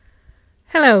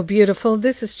Hello, beautiful.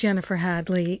 This is Jennifer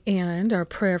Hadley, and our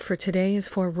prayer for today is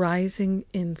for rising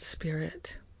in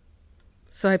spirit.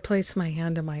 So I place my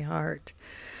hand on my heart,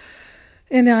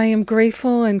 and I am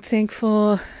grateful and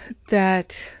thankful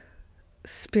that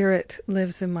spirit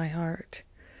lives in my heart,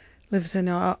 lives in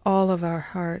all of our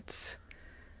hearts,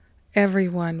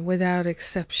 everyone without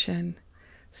exception.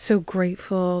 So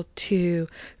grateful to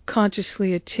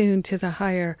consciously attune to the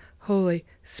higher Holy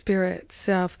Spirit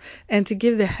self and to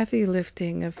give the heavy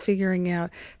lifting of figuring out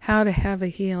how to have a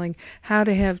healing, how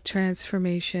to have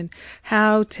transformation,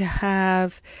 how to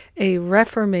have a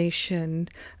reformation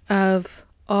of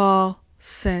all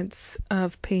sense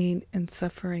of pain and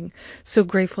suffering. So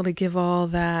grateful to give all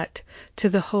that to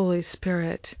the Holy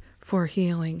Spirit for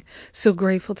healing. So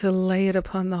grateful to lay it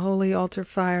upon the holy altar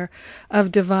fire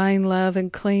of divine love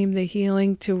and claim the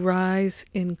healing to rise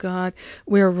in God.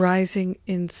 We're rising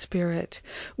in spirit.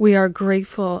 We are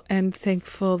grateful and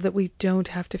thankful that we don't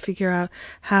have to figure out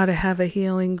how to have a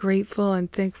healing. Grateful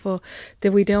and thankful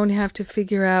that we don't have to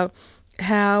figure out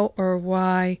how or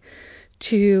why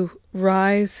to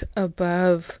rise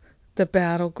above the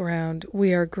battleground.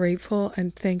 We are grateful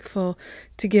and thankful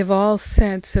to give all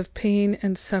sense of pain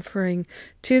and suffering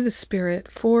to the Spirit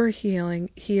for healing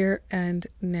here and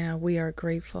now. We are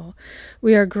grateful.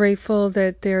 We are grateful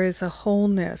that there is a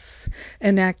wholeness,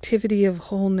 an activity of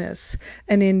wholeness,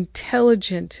 an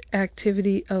intelligent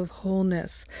activity of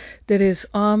wholeness that is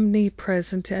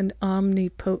omnipresent and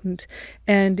omnipotent,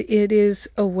 and it is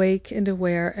awake and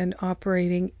aware and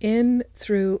operating in,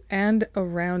 through, and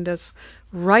around us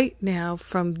right now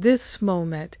from this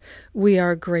moment. We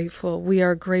are grateful. We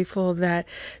are grateful that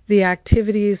the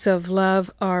activities of love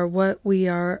are what we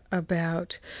are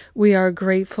about. We are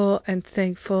grateful and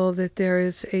thankful that there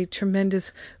is a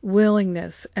tremendous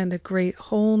willingness and a great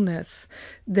wholeness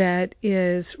that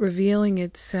is revealing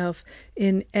itself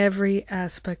in every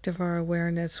aspect of our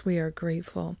awareness. We are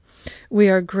grateful. We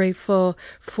are grateful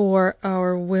for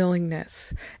our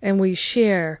willingness, and we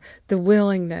share the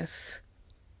willingness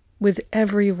with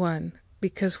everyone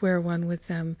because we're one with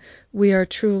them. We are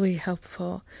truly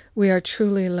helpful. We are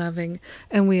truly loving,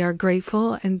 and we are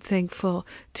grateful and thankful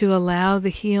to allow the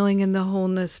healing and the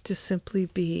wholeness to simply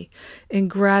be. In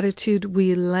gratitude,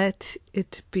 we let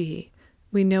it be.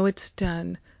 We know it's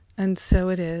done, and so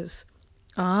it is.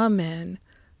 Amen.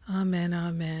 Amen.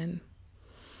 Amen.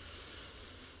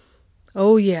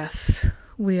 Oh, yes,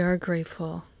 we are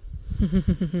grateful.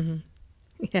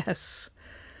 Yes.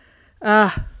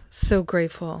 So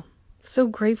grateful. So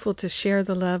grateful to share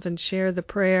the love and share the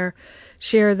prayer,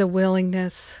 share the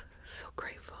willingness. So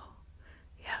grateful.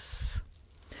 Yes.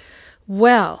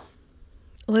 Well,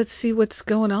 let's see what's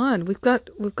going on. We've got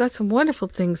some wonderful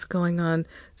things going on.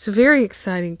 It's a very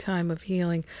exciting time of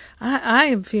healing. I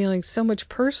am feeling so much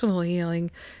personal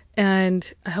healing,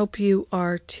 and I hope you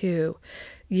are too.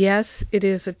 Yes, it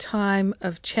is a time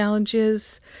of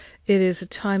challenges. It is a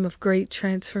time of great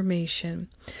transformation.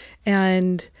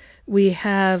 And we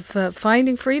have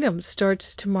Finding Freedom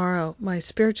starts tomorrow, my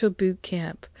spiritual boot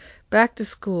camp. Back to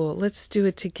school. Let's do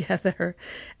it together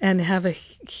and have a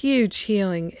huge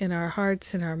healing in our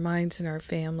hearts and our minds and our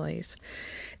families.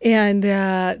 And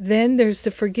then there's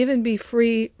the Forgive and Be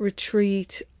Free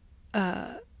retreat,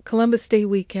 Columbus Day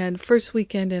weekend, first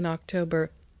weekend in October.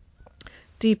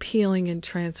 Deep healing and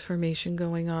transformation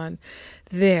going on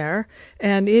there.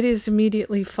 And it is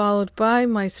immediately followed by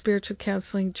my spiritual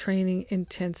counseling training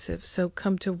intensive. So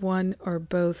come to one or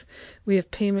both. We have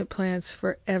payment plans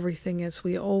for everything, as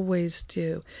we always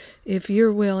do. If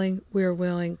you're willing, we're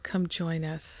willing. Come join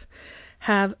us.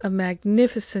 Have a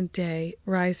magnificent day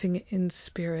rising in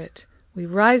spirit. We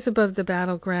rise above the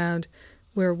battleground.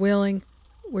 We're willing.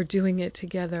 We're doing it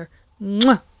together.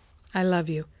 Mwah! I love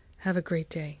you. Have a great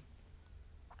day.